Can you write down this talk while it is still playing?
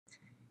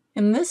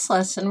In this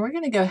lesson, we're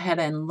going to go ahead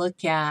and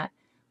look at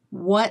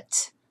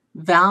what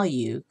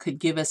value could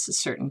give us a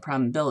certain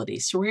probability.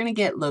 So we're going to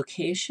get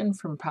location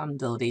from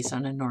probabilities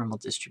on a normal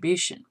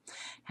distribution.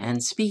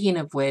 And speaking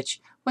of which,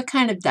 what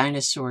kind of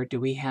dinosaur do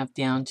we have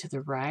down to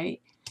the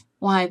right?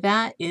 Why,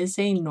 that is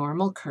a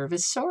normal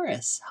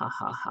curvosaurus. Ha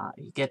ha ha.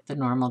 You get the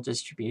normal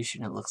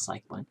distribution. It looks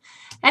like one.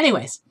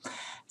 Anyways,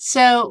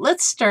 so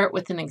let's start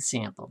with an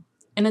example.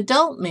 An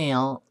adult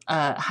male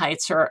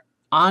heights are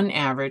on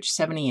average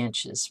 70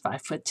 inches,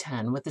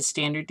 5'10", with a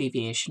standard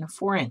deviation of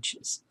 4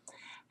 inches.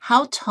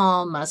 How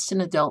tall must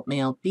an adult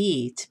male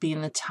be to be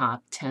in the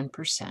top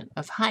 10%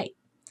 of height?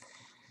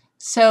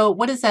 So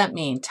what does that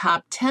mean?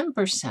 Top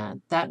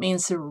 10%, that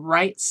means the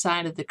right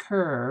side of the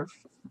curve,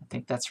 I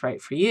think that's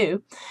right for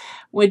you,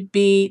 would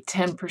be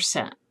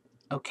 10%.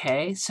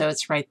 Okay, so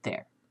it's right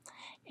there.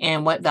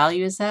 And what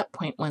value is that?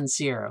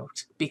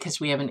 0.10, because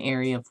we have an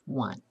area of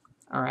 1.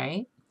 All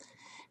right.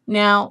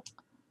 Now,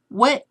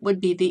 what would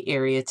be the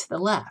area to the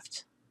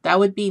left? That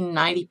would be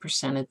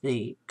 90% of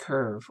the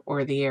curve,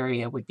 or the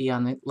area would be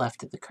on the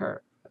left of the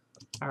curve.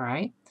 All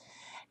right.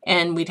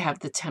 And we'd have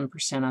the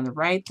 10% on the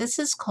right. This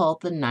is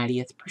called the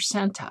 90th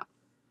percentile.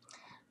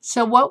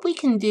 So what we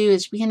can do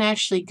is we can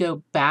actually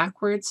go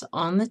backwards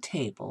on the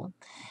table,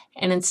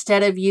 and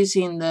instead of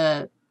using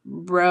the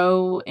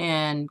row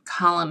and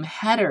column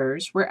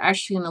headers, we're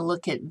actually going to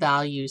look at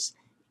values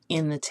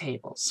in the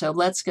table. So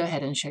let's go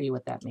ahead and show you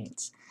what that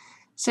means.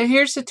 So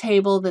here's a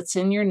table that's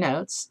in your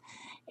notes,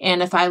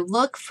 and if I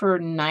look for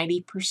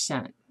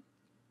 90%,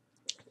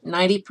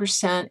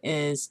 90%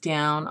 is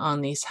down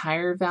on these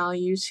higher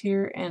values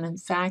here, and in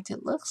fact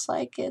it looks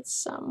like it's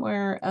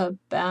somewhere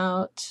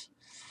about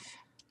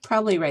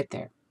probably right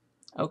there.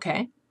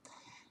 Okay,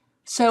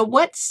 so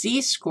what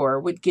z-score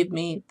would give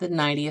me the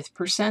 90th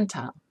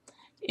percentile?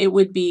 It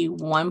would be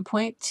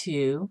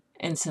 1.2,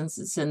 and since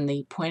it's in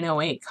the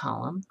 0.08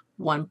 column,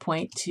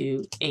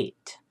 1.28.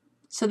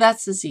 So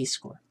that's the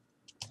z-score.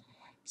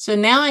 So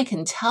now I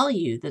can tell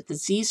you that the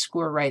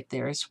z-score right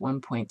there is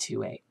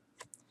 1.28,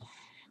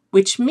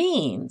 which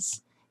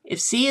means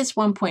if z is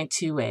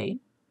 1.28,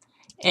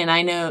 and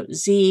I know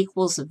z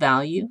equals the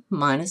value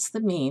minus the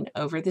mean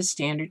over the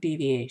standard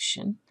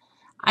deviation,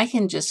 I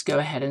can just go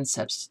ahead and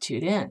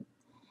substitute in.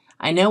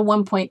 I know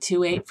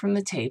 1.28 from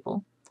the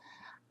table.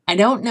 I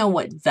don't know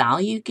what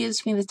value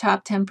gives me the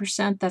top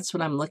 10%. That's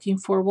what I'm looking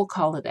for. We'll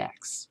call it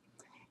x.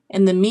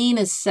 And the mean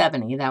is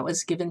 70. That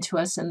was given to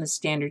us, and the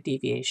standard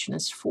deviation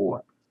is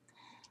 4.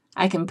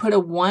 I can put a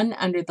 1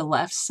 under the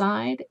left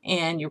side,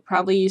 and you're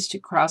probably used to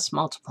cross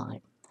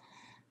multiplying.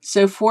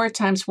 So 4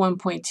 times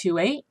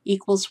 1.28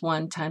 equals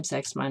 1 times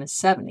x minus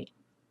 70,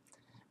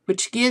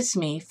 which gives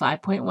me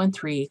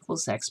 5.13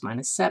 equals x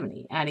minus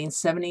 70. Adding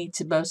 70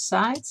 to both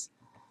sides,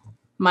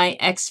 my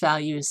x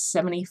value is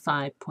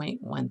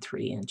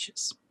 75.13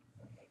 inches.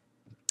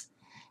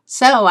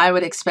 So I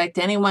would expect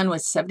anyone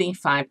with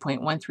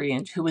 75.13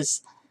 inches, who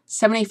was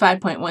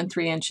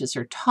 75.13 inches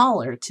or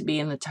taller, to be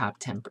in the top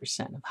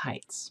 10% of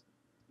heights.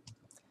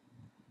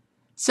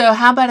 So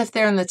how about if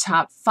they're in the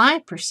top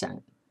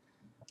 5%?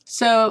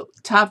 So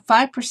top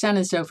 5%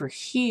 is over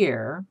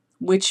here,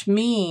 which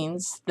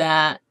means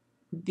that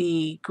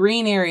the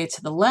green area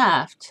to the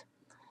left,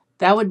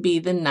 that would be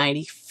the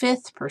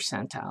 95th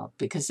percentile,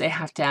 because they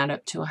have to add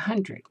up to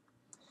 100.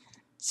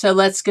 So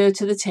let's go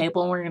to the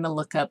table, and we're going to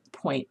look up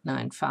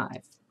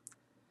 0.95.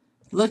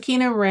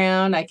 Looking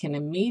around, I can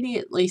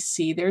immediately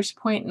see there's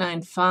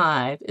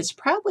 0.95. It's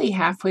probably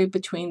halfway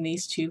between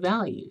these two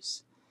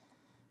values.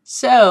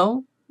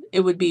 So it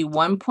would be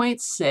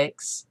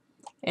 1.6,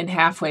 and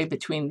halfway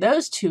between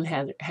those two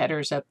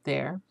headers up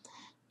there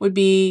would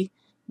be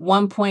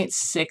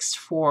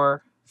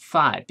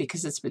 1.645,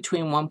 because it's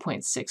between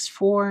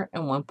 1.64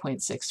 and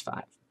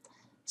 1.65.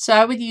 So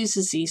I would use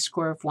a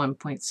z-score of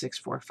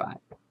 1.645.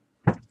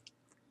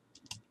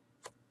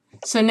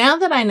 So now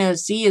that I know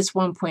z is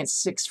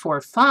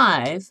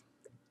 1.645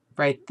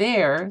 right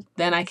there,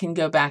 then I can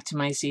go back to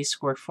my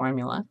z-score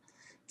formula.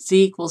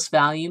 Z equals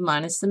value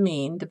minus the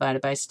mean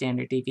divided by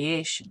standard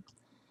deviation.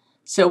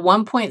 So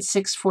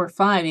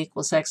 1.645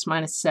 equals x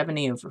minus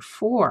 70 over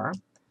 4.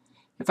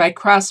 If I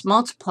cross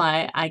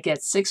multiply, I get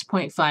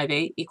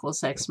 6.58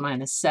 equals x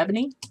minus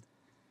 70.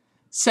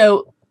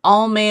 So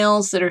all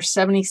males that are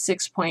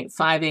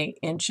 76.58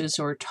 inches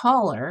or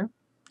taller,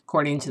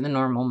 according to the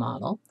normal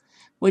model,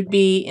 would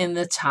be in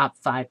the top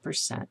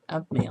 5%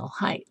 of male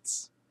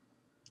heights.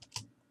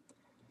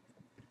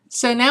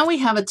 So now we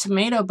have a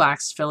tomato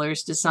box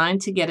fillers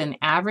designed to get an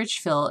average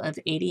fill of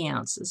 80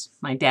 ounces.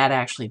 My dad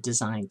actually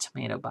designed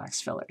tomato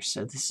box fillers,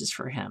 so this is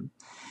for him,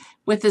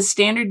 with a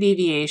standard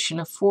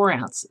deviation of 4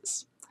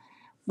 ounces.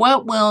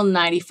 What will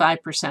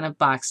 95% of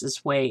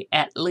boxes weigh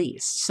at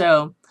least?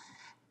 So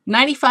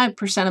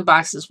 95% of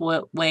boxes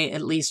will weigh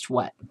at least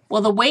what?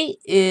 Well, the weight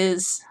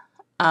is,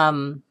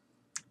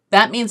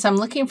 that means I'm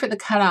looking for the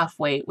cutoff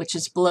weight, which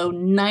is below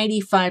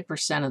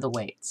 95% of the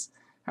weights.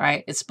 All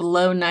right, it's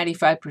below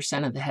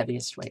 95% of the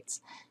heaviest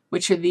weights,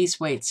 which are these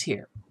weights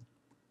here.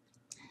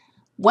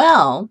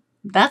 Well,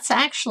 that's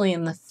actually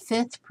in the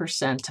 5th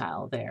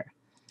percentile there.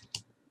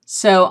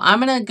 So I'm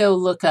going to go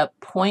look up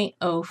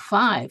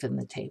 0.05 in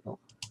the table.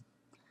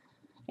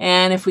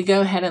 And if we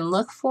go ahead and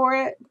look for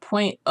it,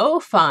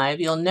 0.05,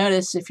 you'll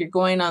notice if you're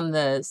going on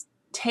the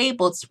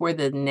table, it's where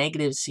the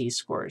negative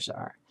z-scores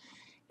are.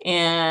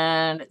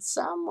 And it's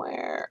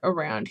somewhere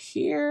around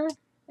here.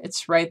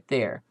 It's right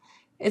there.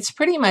 It's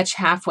pretty much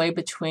halfway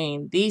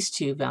between these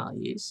two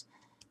values,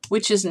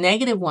 which is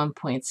negative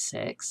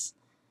 1.6.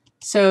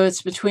 So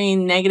it's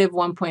between negative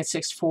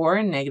 1.64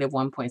 and negative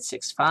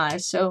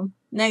 1.65, so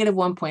negative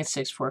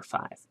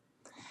 1.645.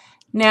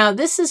 Now,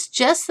 this is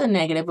just the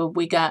negative of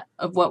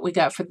what we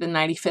got for the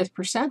 95th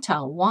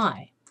percentile.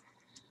 Why?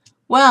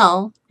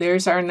 Well,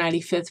 there's our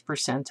 95th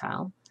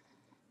percentile.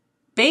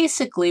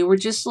 Basically, we're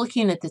just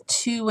looking at the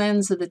two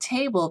ends of the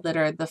table that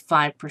are the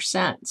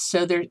 5%.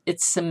 So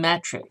it's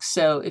symmetric.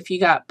 So if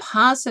you got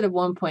positive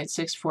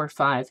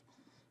 1.645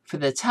 for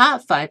the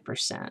top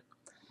 5%,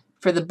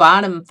 for the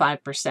bottom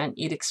 5%,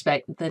 you'd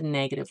expect the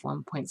negative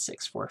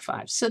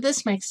 1.645. So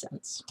this makes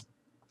sense.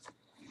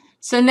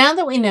 So now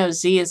that we know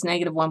z is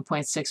negative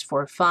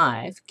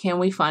 1.645, can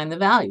we find the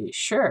value?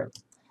 Sure.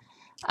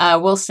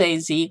 We'll say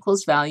z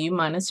equals value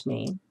minus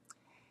mean.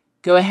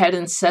 Go ahead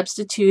and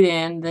substitute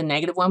in the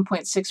negative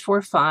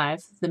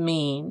 1.645, the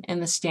mean,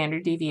 and the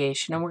standard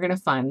deviation, and we're going to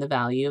find the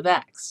value of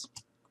x.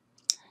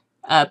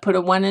 Put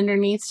a 1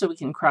 underneath so we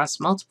can cross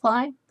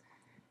multiply.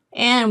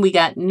 And we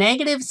got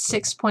negative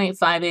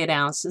 6.58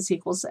 ounces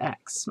equals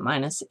x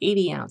minus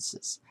 80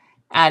 ounces.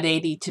 Add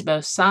 80 to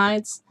both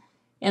sides,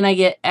 and I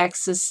get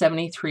x is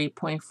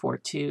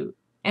 73.42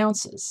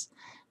 ounces,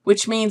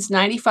 which means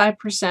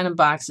 95% of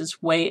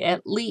boxes weigh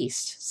at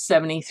least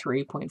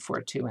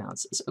 73.42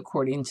 ounces,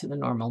 according to the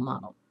normal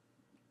model.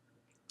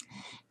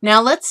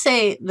 Now, let's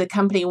say the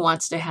company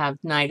wants to have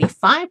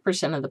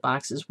 95% of the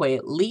boxes weigh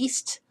at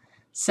least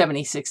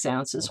 76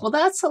 ounces. Well,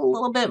 that's a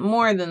little bit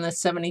more than the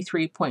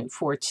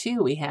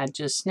 73.42 we had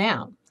just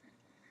now.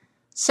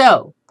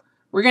 So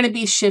we're going to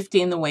be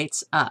shifting the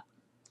weights up,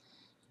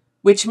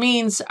 which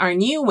means our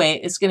new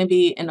weight is going to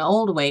be an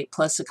old weight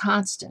plus a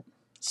constant.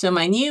 So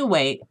my new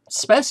weight is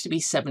supposed to be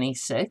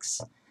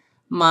 76.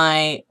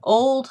 My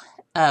old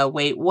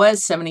weight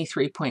was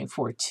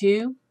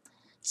 73.42.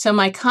 So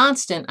my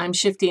constant, I'm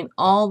shifting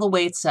all the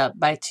weights up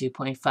by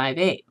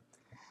 2.58.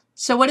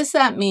 So what does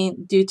that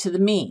mean do to the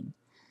mean?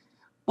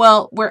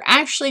 Well, we're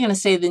actually going to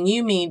say the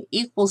new mean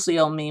equals the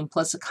old mean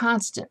plus a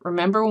constant.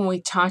 Remember when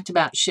we talked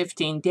about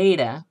shifting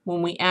data,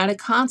 when we add a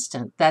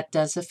constant, that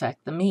does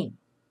affect the mean.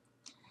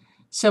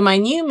 So my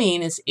new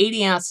mean is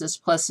 80 ounces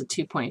plus the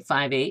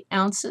 2.58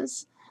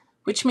 ounces,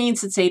 which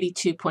means it's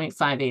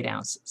 82.58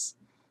 ounces.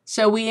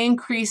 So we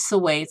increase the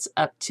weights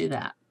up to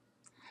that.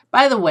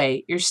 By the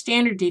way, your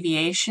standard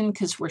deviation,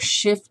 because we're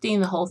shifting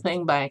the whole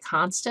thing by a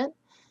constant,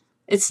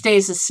 it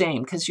stays the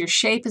same because your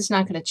shape is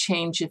not going to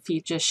change if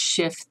you just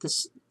shift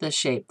the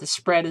shape. The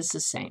spread is the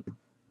same.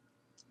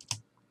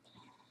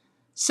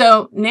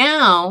 So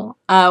now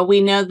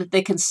we know that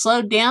they can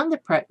slow down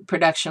the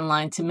production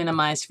line to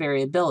minimize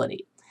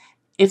variability.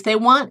 If they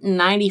want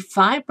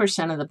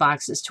 95% of the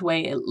boxes to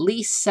weigh at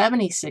least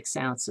 76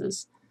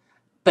 ounces,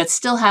 but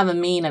still have a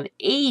mean of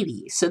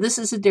 80, so this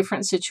is a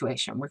different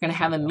situation. We're going to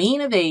have a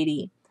mean of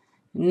 80,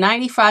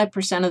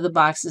 95% of the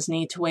boxes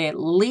need to weigh at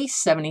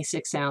least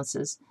 76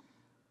 ounces.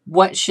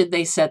 What should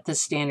they set the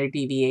standard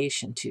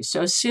deviation to?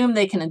 So assume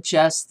they can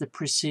adjust the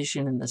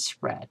precision in the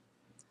spread.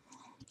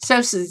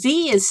 So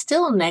z is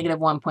still negative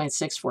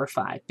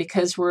 1.645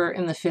 because we're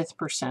in the 5th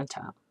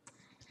percentile.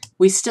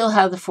 We still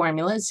have the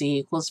formula z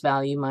equals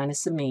value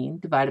minus the mean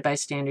divided by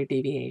standard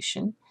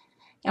deviation.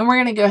 And we're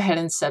going to go ahead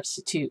and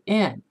substitute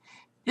in.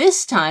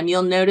 This time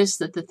you'll notice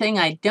that the thing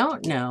I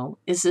don't know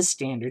is the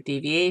standard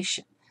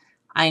deviation.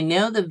 I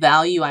know the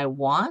value I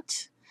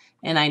want,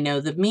 and I know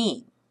the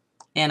mean,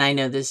 and I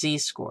know the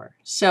z-score.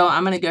 So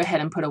I'm going to go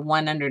ahead and put a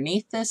 1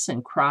 underneath this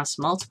and cross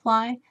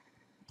multiply.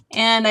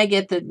 And I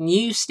get the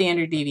new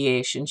standard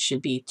deviation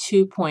should be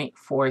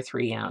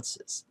 2.43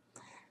 ounces.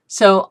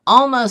 So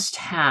almost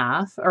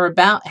half, or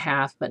about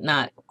half, but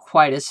not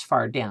quite as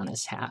far down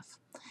as half.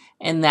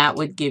 And that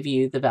would give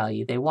you the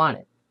value they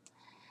wanted.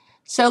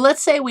 So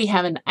let's say we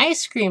have an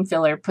ice cream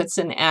filler puts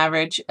an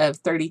average of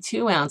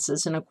 32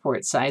 ounces in a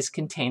quart-sized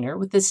container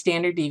with a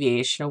standard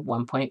deviation of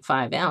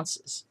 1.5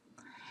 ounces.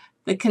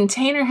 The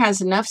container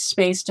has enough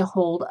space to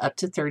hold up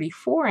to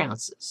 34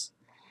 ounces.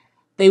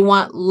 They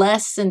want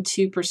less than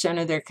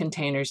 2% of their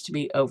containers to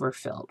be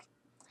overfilled.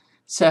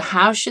 So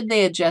how should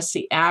they adjust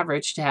the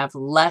average to have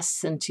less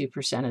than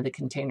 2% of the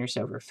containers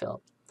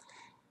overfilled?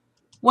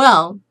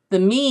 Well, the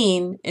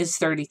mean is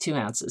 32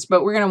 ounces,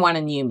 but we're going to want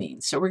a new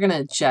mean. So we're going to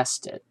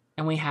adjust it,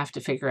 and we have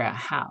to figure out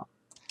how.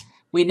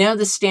 We know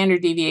the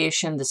standard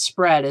deviation, the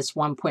spread, is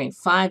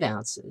 1.5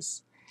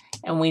 ounces,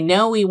 and we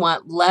know we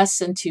want less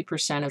than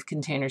 2% of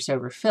containers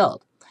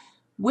overfilled.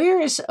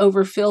 Where is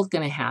overfilled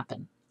going to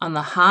happen? On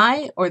the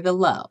high or the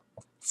low?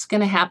 It's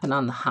going to happen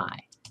on the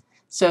high.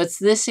 So it's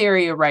this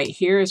area right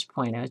here is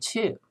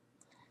 0.02.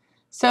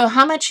 So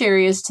how much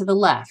area is to the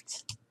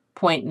left?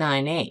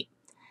 0.98.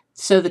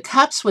 So the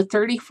cups with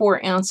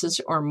 34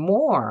 ounces or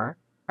more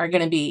are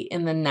going to be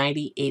in the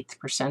 98th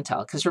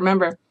percentile. Because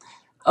remember,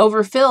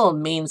 overfilled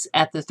means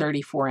at the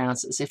 34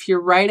 ounces. If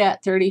you're right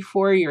at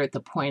 34, you're at the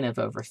point of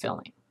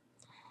overfilling.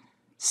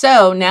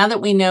 So now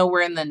that we know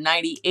we're in the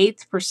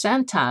 98th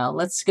percentile,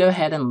 let's go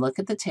ahead and look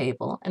at the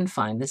table and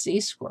find the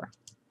z-score.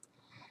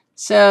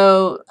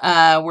 So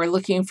we're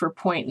looking for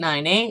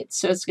 0.98,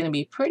 so it's going to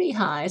be pretty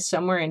high,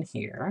 somewhere in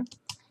here.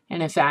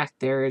 And in fact,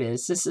 there it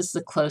is. This is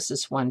the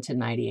closest one to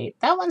 98.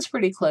 That one's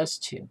pretty close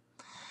too.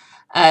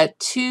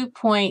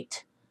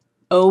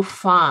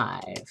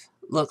 2.05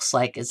 looks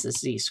like is the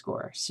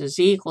z-score. So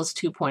z equals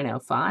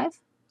 2.05.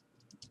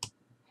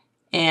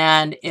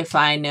 And if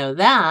I know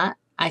that,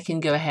 I can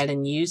go ahead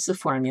and use the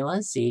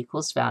formula z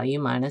equals value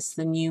minus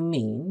the new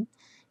mean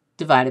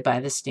divided by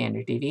the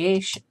standard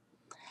deviation.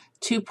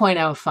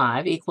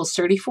 2.05 equals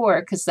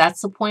 34 because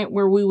that's the point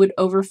where we would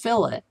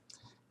overfill it,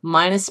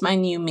 minus my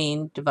new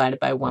mean divided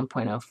by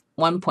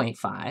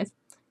 1.5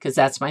 because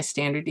that's my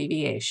standard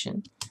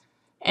deviation.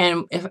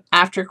 And if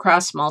after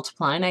cross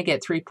multiplying, I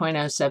get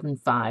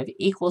 3.075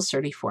 equals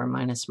 34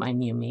 minus my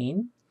new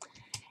mean.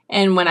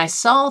 And when I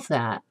solve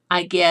that,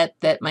 I get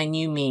that my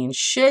new mean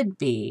should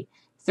be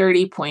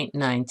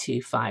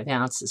 30.925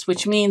 ounces,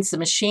 which means the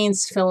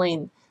machine's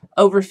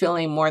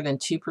overfilling more than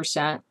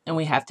 2%, and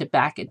we have to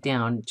back it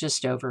down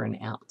just over an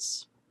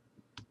ounce.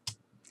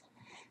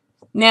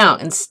 Now,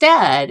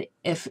 instead,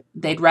 if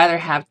they'd rather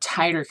have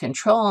tighter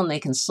control and they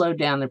can slow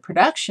down the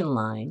production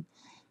line,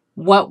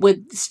 what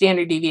would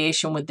standard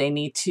deviation would they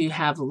need to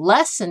have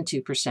less than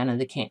 2% of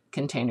the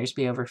containers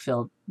be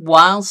overfilled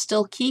while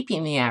still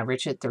keeping the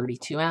average at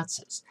 32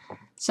 ounces?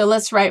 So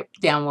let's write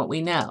down what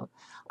we know.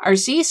 Our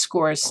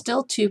z-score is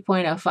still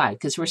 2.05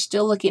 because we're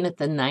still looking at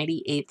the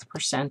 98th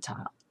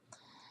percentile.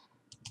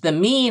 The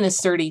mean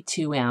is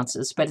 32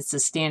 ounces, but it's a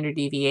standard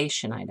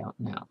deviation I don't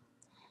know.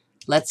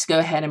 Let's go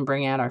ahead and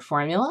bring out our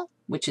formula,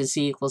 which is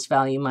z equals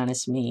value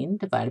minus mean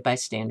divided by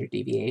standard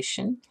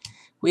deviation.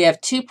 We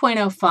have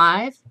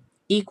 2.05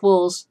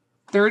 equals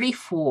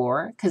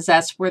 34, because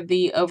that's where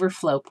the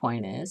overflow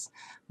point is,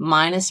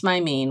 minus my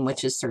mean,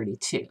 which is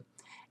 32.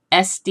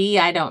 SD,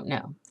 I don't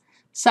know.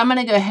 So I'm going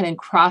to go ahead and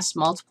cross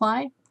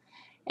multiply,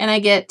 and I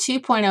get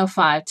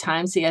 2.05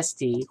 times the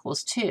SD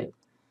equals 2.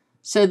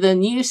 So the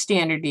new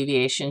standard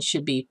deviation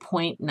should be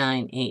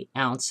 0.98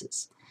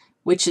 ounces,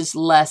 which is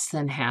less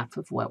than half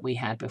of what we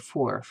had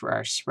before for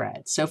our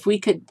spread. So if we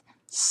could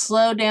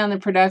slow down the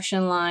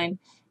production line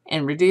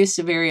and reduce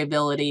the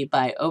variability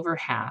by over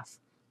half,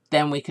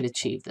 then we could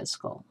achieve this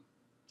goal.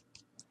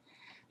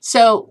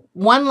 So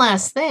one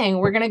last thing,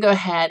 we're going to go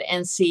ahead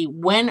and see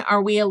when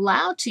are we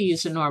allowed to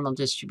use a normal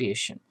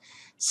distribution.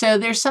 So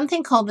there's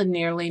something called the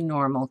nearly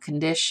normal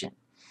condition.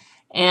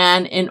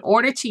 And in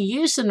order to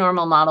use the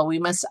normal model, we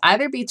must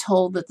either be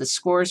told that the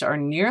scores are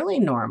nearly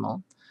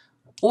normal,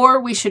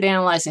 or we should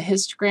analyze a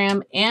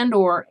histogram and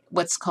or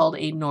what's called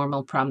a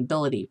normal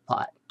probability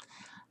plot.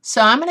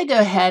 So I'm going to go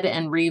ahead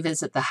and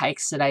revisit the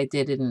hikes that I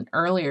did in an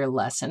earlier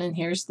lesson, and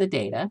here's the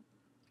data.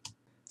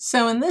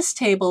 So in this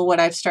table, what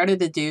I've started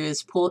to do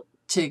is pull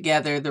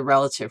together the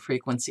relative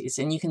frequencies,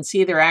 and you can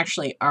see they're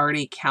actually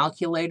already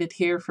calculated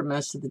here for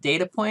most of the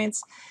data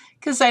points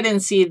because I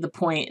didn't see the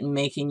point in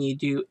making you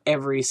do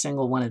every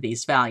single one of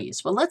these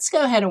values. But let's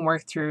go ahead and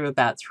work through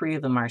about 3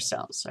 of them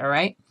ourselves, all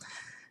right?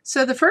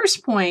 So the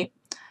first point,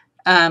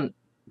 the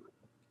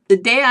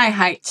day I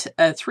hiked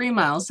 3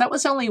 miles, that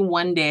was only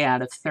 1 day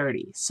out of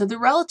 30. So the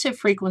relative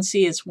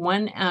frequency is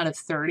 1 out of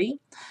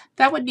 30.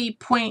 That would be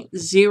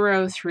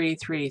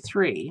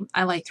 0.0333.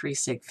 I like 3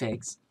 sig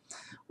figs.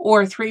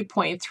 Or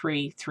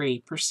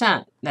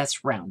 3.33%.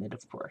 That's rounded,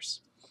 of course.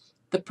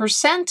 The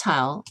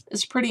percentile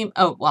is pretty,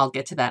 well, I'll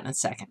get to that in a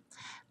second.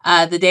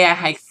 The day I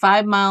hiked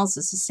 5 miles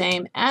is the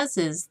same as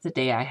is the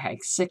day I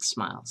hiked 6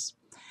 miles.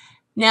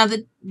 Now,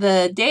 the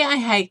day I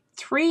hiked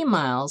 3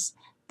 miles,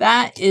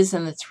 that is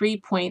in the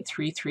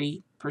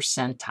 3.33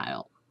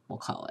 percentile, we'll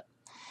call it,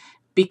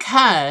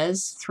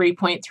 because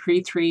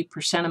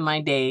 3.33% of my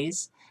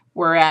days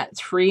were at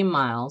 3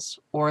 miles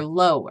or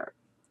lower,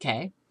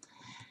 okay?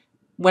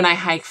 When I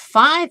hike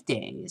 5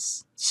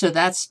 days, so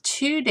that's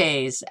 2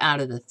 days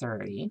out of the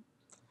 30,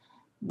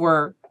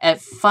 we're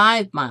at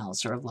 5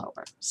 miles or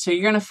lower. So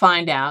you're going to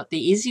find out the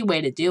easy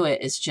way to do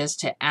it is just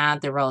to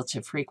add the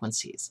relative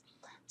frequencies.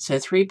 So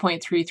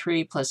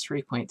 3.33 plus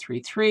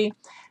 3.33.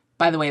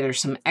 By the way, there's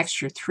some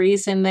extra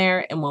 3's in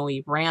there, and when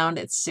we round,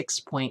 it's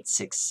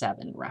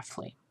 6.67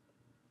 roughly.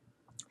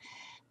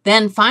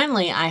 Then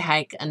finally, I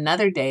hike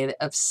another day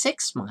of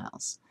 6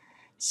 miles.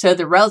 So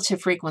the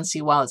relative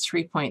frequency, while it's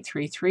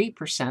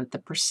 3.33%, the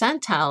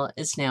percentile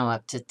is now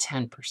up to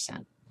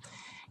 10%.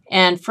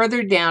 And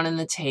further down in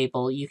the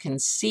table, you can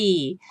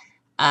see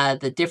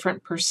the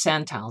different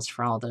percentiles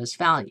for all those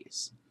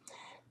values.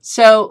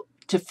 So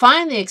to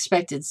find the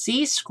expected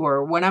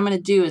z-score, what I'm going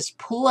to do is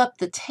pull up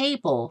the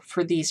table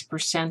for these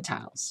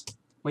percentiles,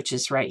 which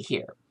is right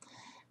here.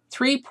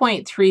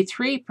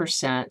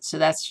 3.33%, so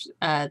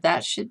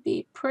that should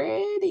be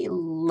pretty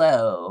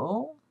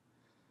low.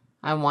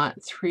 I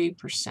want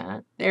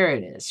 3%. There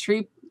it is.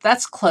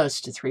 That's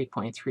close to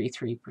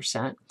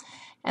 3.33%.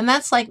 and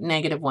that's like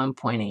negative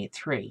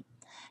 1.83.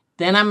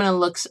 Then I'm going to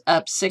look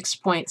up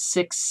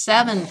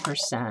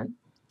 6.67%,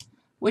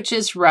 which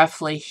is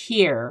roughly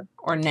here,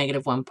 or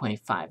negative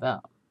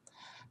 1.50.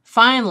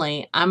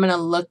 Finally, I'm going to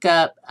look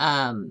up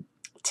 10%,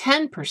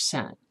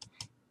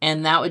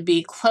 and that would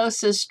be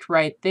closest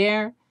right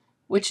there,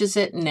 which is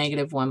at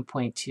negative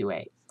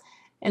 1.28.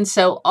 And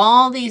so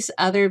all these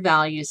other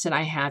values that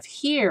I have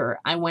here,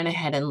 I went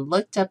ahead and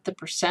looked up the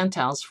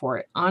percentiles for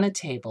it on a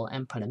table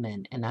and put them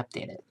in and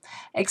updated,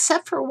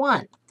 except for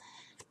one,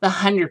 the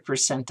 100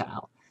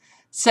 percentile.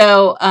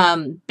 So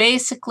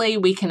basically,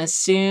 we can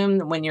assume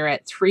when you're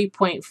at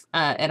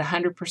at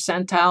 100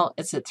 percentile,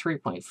 it's at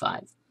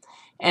 3.5.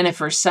 And if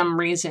for some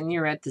reason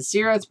you're at the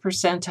 0th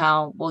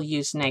percentile, we'll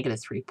use negative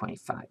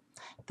 3.5.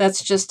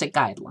 That's just a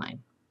guideline.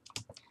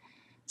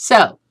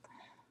 So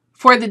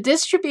for the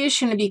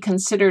distribution to be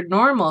considered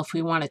normal, if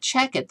we want to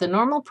check it, the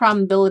normal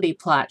probability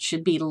plot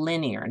should be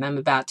linear, and I'm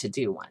about to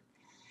do one.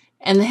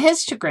 And the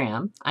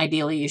histogram,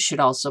 ideally you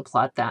should also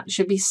plot that,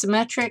 should be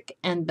symmetric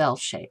and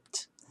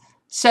bell-shaped.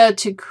 So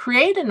to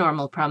create a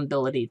normal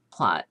probability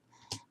plot,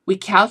 we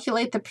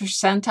calculate the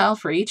percentile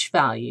for each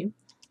value,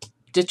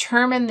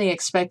 determine the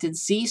expected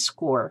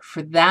z-score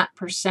for that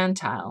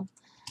percentile,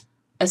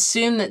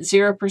 assume that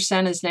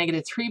 0% is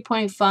negative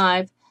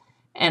 3.5,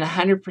 and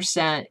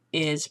 100%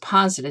 is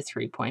positive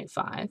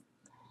 3.5.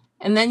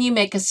 And then you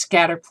make a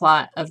scatter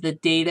plot of the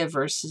data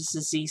versus the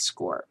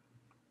z-score.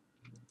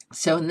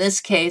 So in this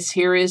case,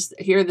 here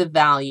are the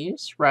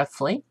values,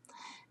 roughly,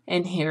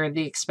 and here are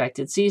the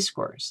expected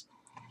z-scores.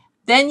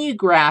 Then you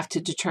graph to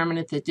determine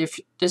if the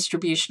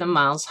distribution of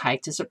miles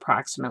hiked is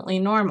approximately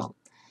normal.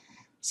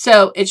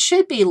 So it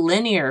should be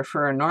linear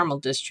for a normal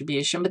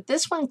distribution, but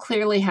this one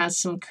clearly has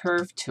some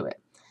curve to it.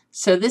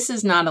 So this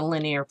is not a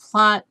linear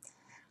plot.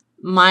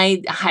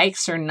 My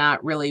hikes are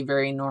not really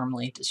very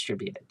normally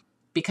distributed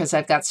because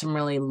I've got some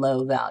really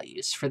low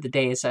values for the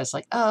days I was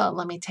like, oh,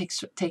 let me take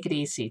it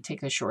easy,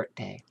 take a short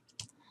day.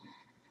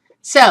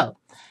 So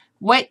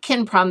what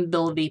can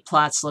probability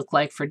plots look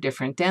like for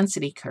different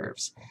density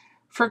curves?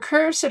 For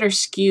curves that are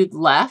skewed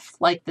left,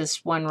 like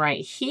this one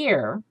right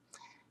here,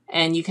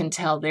 and you can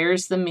tell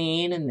there's the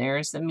mean and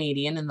there's the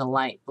median in the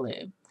light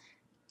blue,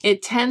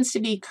 it tends to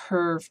be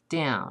curved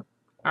down,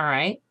 all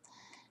right?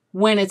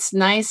 When it's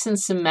nice and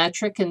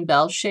symmetric and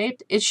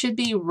bell-shaped, it should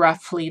be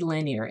roughly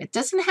linear. It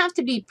doesn't have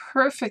to be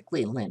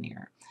perfectly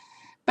linear,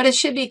 but it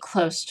should be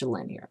close to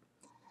linear.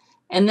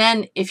 And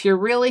then if you're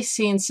really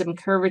seeing some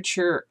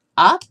curvature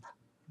up,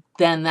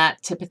 then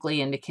that typically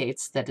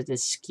indicates that it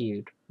is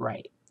skewed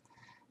right.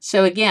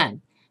 So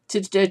again, to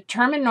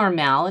determine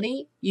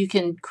normality, you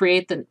can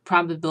create the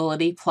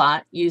probability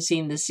plot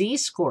using the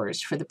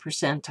z-scores for the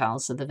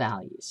percentiles of the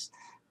values,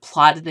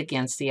 plotted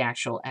against the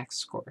actual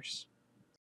x-scores.